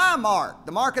have my mark,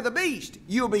 the mark of the beast,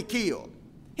 you'll be killed.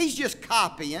 He's just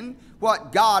copying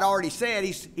what God already said.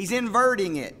 He's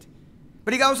inverting it.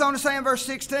 But he goes on to say in verse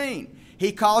 16,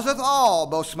 He causeth all,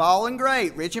 both small and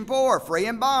great, rich and poor, free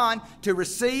and bond, to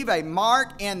receive a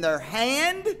mark in their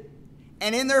hand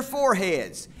and in their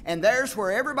foreheads. And there's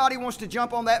where everybody wants to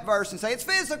jump on that verse and say, it's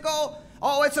physical.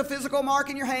 Oh, it's a physical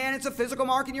mark in your hand. It's a physical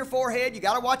mark in your forehead. You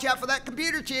got to watch out for that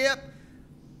computer chip.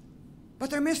 But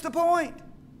they missed the point.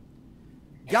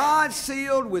 God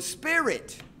sealed with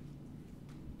Spirit.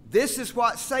 This is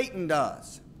what Satan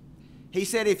does. He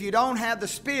said, if you don't have the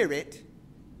Spirit,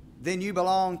 then you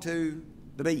belong to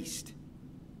the beast.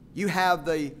 You have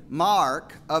the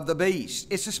mark of the beast.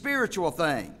 It's a spiritual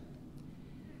thing.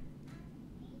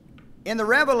 In the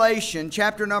Revelation,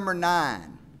 chapter number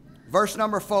 9, verse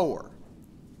number 4.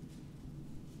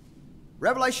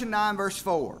 Revelation 9, verse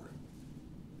 4.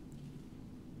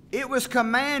 It was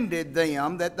commanded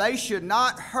them that they should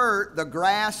not hurt the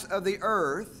grass of the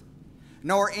earth,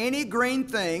 nor any green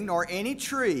thing, nor any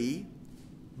tree,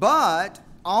 but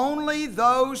only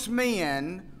those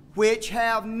men which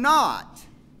have not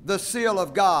the seal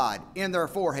of God in their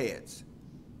foreheads.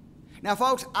 Now,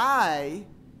 folks, I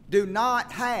do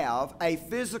not have a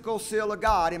physical seal of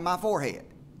God in my forehead.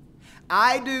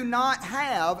 I do not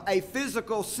have a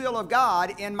physical seal of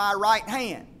God in my right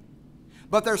hand.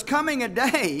 But there's coming a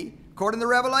day, according to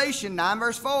Revelation 9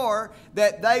 verse 4,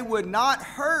 that they would not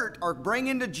hurt or bring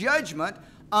into judgment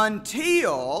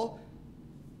until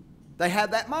they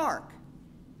had that mark.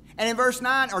 And in verse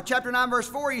 9, or chapter 9 verse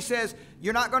 4, he says,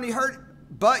 you're not going to hurt,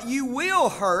 but you will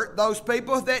hurt those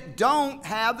people that don't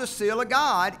have the seal of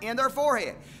God in their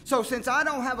forehead. So since I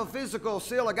don't have a physical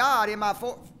seal of God in my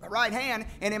right hand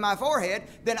and in my forehead,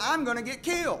 then I'm going to get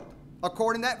killed,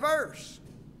 according to that verse.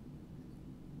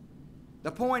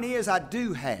 The point is, I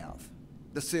do have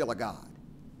the seal of God.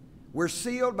 We're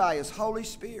sealed by His Holy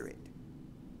Spirit.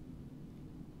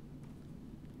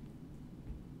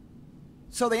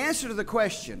 So the answer to the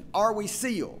question, are we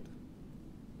sealed,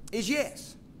 is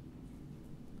yes.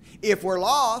 If we're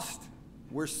lost,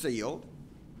 we're sealed.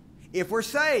 If we're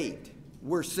saved,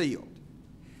 we're sealed.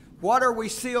 What are we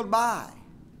sealed by?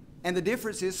 And the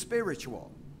difference is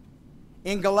spiritual.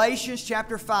 In Galatians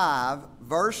chapter 5,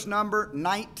 verse number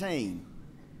 19,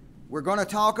 we're going to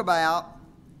talk about,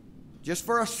 just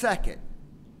for a second,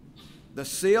 the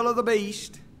seal of the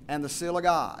beast and the seal of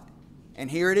God. And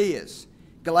here it is.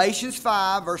 Galatians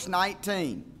 5, verse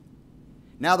 19.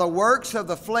 Now the works of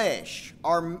the flesh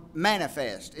are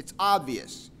manifest. It's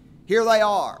obvious. Here they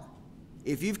are.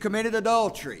 If you've committed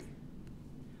adultery,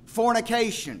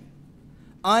 fornication,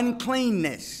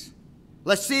 uncleanness,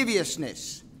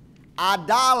 lasciviousness,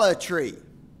 idolatry,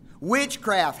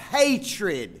 witchcraft,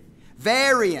 hatred,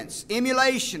 variance,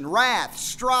 emulation, wrath,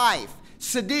 strife,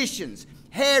 seditions,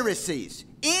 heresies,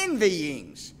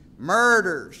 envyings,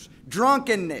 murders,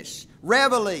 drunkenness,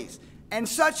 revelries, and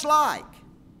such like,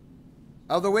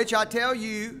 of the which I tell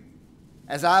you,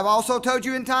 as I have also told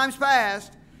you in times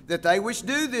past, that they which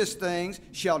do these things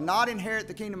shall not inherit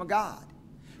the kingdom of God.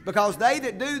 Because they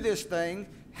that do this thing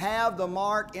have the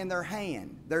mark in their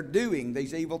hand. They're doing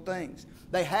these evil things.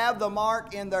 They have the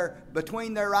mark in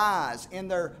between their eyes, in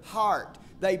their heart.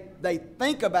 They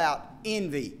think about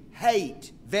envy,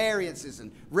 hate, variances,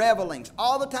 and revelings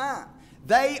all the time.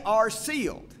 They are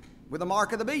sealed with the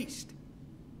mark of the beast.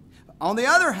 On the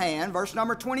other hand, verse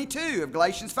number 22 of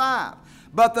Galatians 5,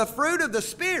 but the fruit of the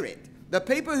Spirit, the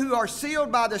people who are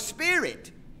sealed by the Spirit,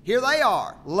 here they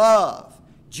are: love,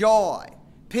 joy,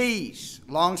 peace,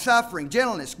 long-suffering,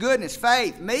 gentleness, goodness,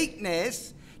 faith,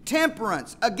 meekness,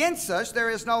 temperance. Against such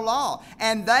there is no law.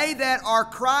 And they that are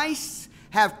Christ's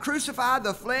have crucified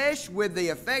the flesh with the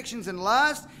affections and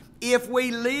lusts. If we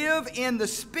live in the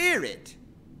Spirit,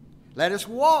 let us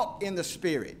walk in the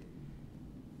Spirit.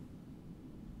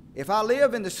 If I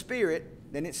live in the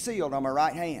Spirit, then it's sealed on my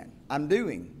right hand. I'm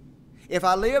doing. If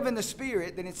I live in the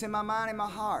Spirit, then it's in my mind and my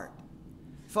heart.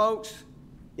 Folks,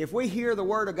 if we hear the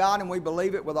Word of God and we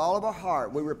believe it with all of our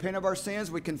heart, we repent of our sins,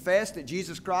 we confess that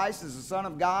Jesus Christ is the Son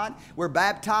of God, we're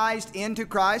baptized into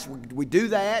Christ, we do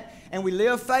that, and we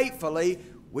live faithfully,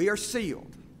 we are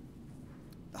sealed.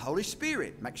 The Holy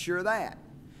Spirit makes sure of that.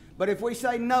 But if we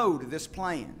say no to this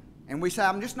plan, and we say,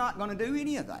 I'm just not going to do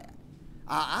any of that,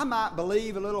 I might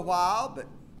believe a little while, but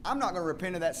I'm not going to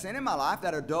repent of that sin in my life,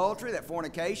 that adultery, that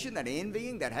fornication, that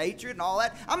envying, that hatred, and all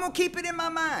that. I'm going to keep it in my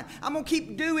mind. I'm going to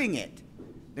keep doing it.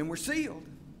 Then we're sealed.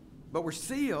 But we're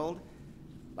sealed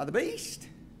by the beast.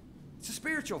 It's a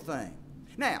spiritual thing.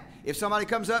 Now, if somebody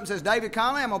comes up and says, David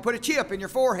Conley, I'm going to put a chip in your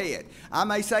forehead, I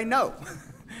may say no.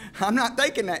 I'm not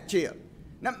taking that chip.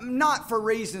 Now, not for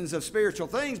reasons of spiritual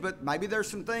things, but maybe there's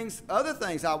some things, other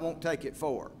things I won't take it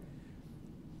for.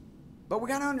 But we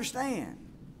got to understand,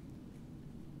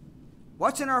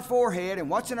 what's in our forehead and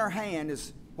what's in our hand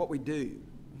is what we do,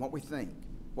 what we think,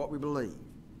 what we believe.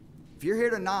 If you're here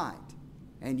tonight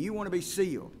and you want to be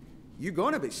sealed, you're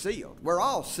going to be sealed. We're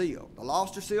all sealed. The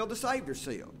lost are sealed, the saved are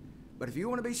sealed. But if you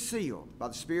want to be sealed by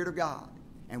the Spirit of God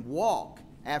and walk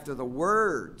after the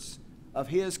words of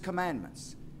His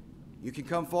commandments, you can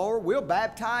come forward. We'll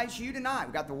baptize you tonight.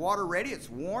 We've got the water ready. It's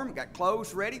warm. We've got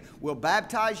clothes ready. We'll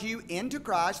baptize you into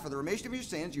Christ for the remission of your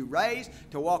sins. You raised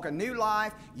to walk a new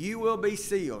life. You will be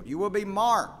sealed. You will be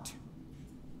marked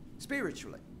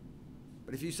spiritually.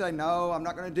 But if you say, no, I'm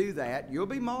not going to do that, you'll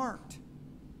be marked.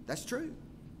 That's true.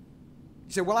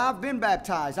 You say, well, I've been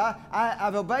baptized.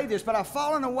 I've obeyed this, but I've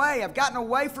fallen away. I've gotten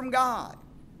away from God.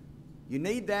 You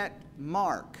need that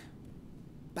mark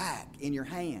back in your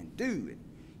hand. Do it.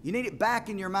 You need it back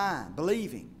in your mind,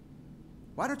 believing.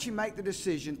 Why don't you make the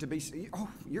decision to be sealed? Oh,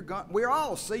 we're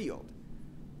all sealed.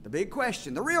 The big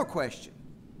question, the real question,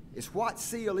 is what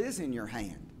seal is in your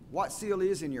hand? What seal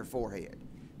is in your forehead?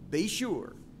 Be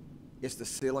sure it's the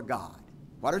seal of God.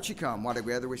 Why don't you come while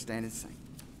together we stand and sing?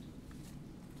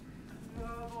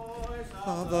 The voice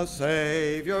of the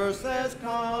Savior says,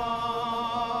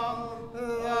 come.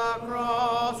 The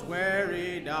cross where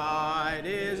he died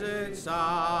is in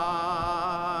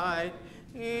sight.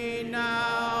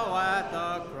 Now at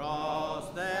the cross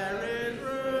there is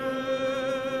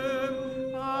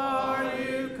room. Are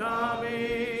you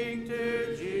coming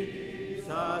to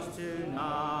Jesus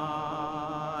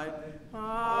tonight?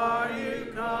 Are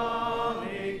you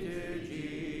coming to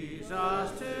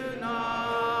Jesus tonight?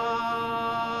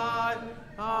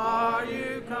 Are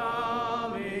you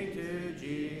coming to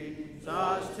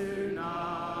Jesus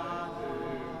tonight?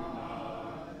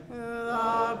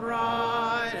 The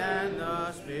bride and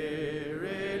the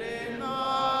Spirit in night.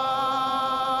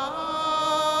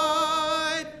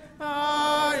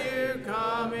 Are you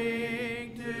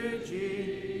coming to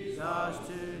Jesus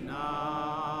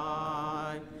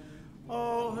tonight?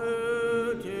 Oh,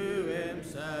 who to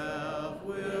himself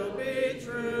will be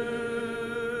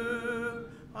true,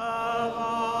 of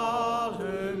all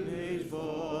whom these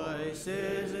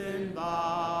voices invite.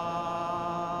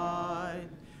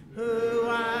 Who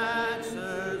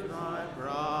answers, my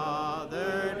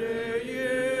brother, do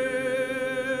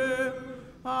you?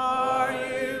 Are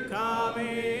you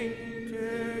coming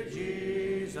to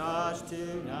Jesus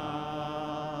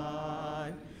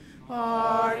tonight?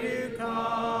 Are you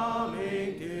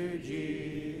coming to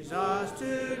Jesus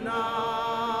tonight?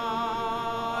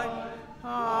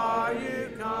 Are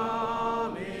you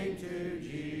coming to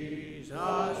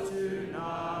Jesus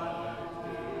tonight?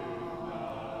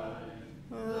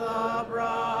 The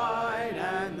bride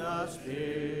and the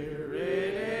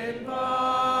Spirit invite.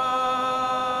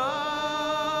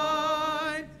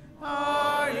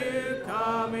 Are you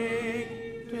coming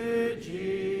to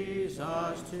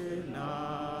Jesus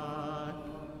tonight?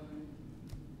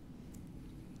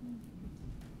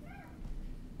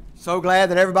 So glad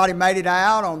that everybody made it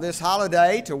out on this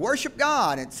holiday to worship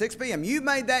God at 6 p.m. You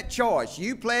made that choice.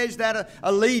 You pledged that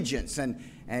allegiance. And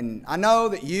I know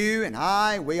that you and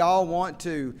we all want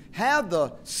to have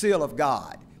the seal of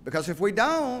God. Because if we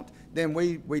don't, then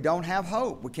we don't have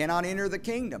hope. We cannot enter the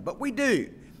kingdom. But we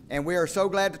do. And we are so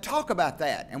glad to talk about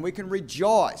that. And we can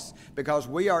rejoice because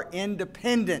we are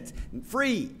independent,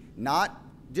 free, not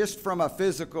just from a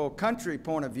physical country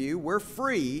point of view. We're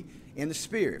free in the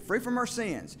Spirit, free from our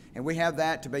sins, and we have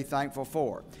that to be thankful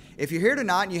for. If you're here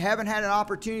tonight and you haven't had an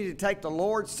opportunity to take the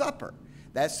Lord's Supper,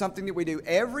 that's something that we do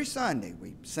every Sunday.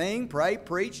 We sing, pray,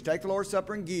 preach, take the Lord's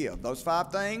Supper, and give. Those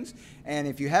 5 things. And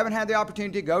if you haven't had the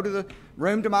opportunity, go to the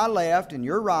room to my left and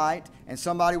your right, and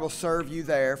somebody will serve you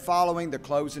there following the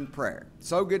closing prayer.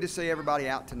 So good to see everybody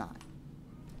out tonight.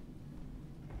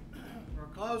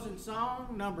 Closing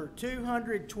song number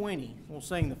 220. We'll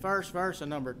sing the first verse of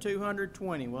number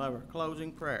 220. We'll have our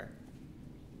closing prayer.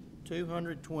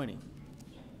 220.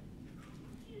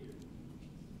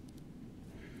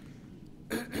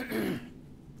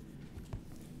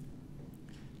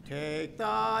 Take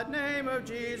the name of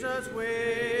Jesus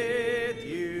with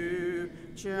you,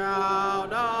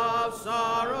 child of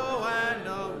sorrow and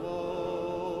of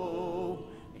woe.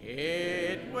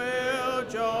 It will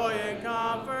joy and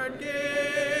comfort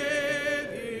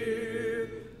give you.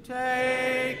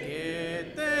 Take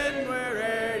it then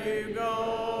where'er you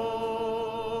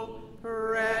go.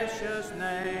 Precious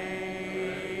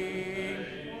name,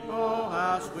 oh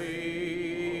how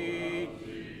sweet,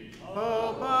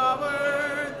 oh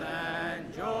power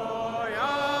and joy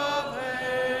of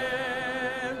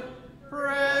heaven.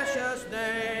 Precious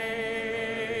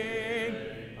name,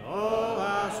 oh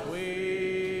how sweet,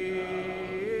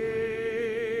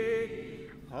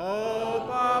 oh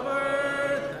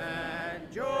power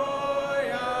and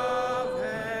joy of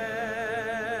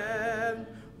heaven.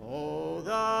 Oh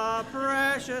the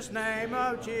precious name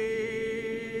of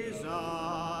Jesus,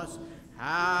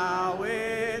 how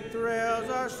it thrills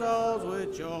our souls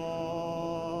with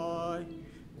joy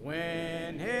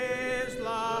when his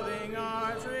loving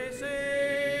arms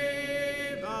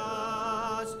receive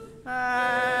us,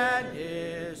 and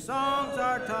his songs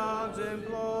our tongues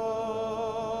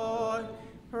employ.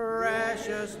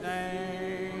 Precious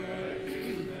name,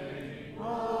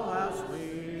 oh how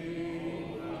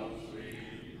sweet,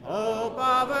 oh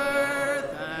power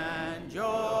and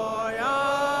joy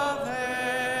of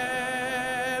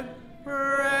heaven.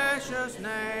 Precious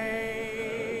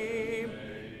name,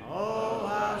 oh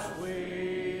how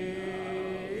sweet,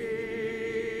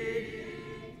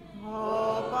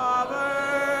 oh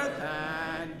power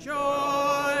and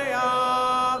joy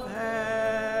of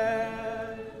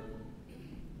heaven.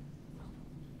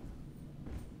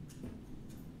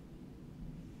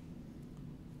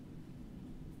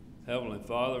 Heavenly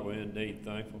Father, we're indeed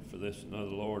thankful for this another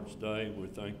Lord's Day. We're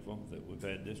thankful that we've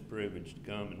had this privilege to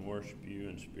come and worship you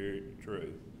in spirit and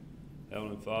truth.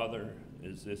 Heavenly Father,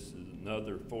 as this is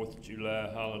another 4th of July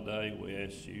holiday, we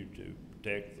ask you to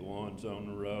protect the ones on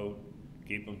the road,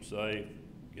 keep them safe,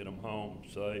 get them home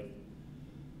safe.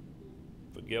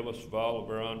 Forgive us for all of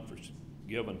our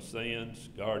unforgiven sins,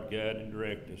 guard, guide, and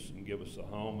direct us, and give us a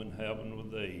home in heaven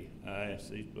with thee. I ask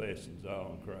these blessings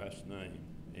all in Christ's name.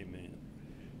 Amen.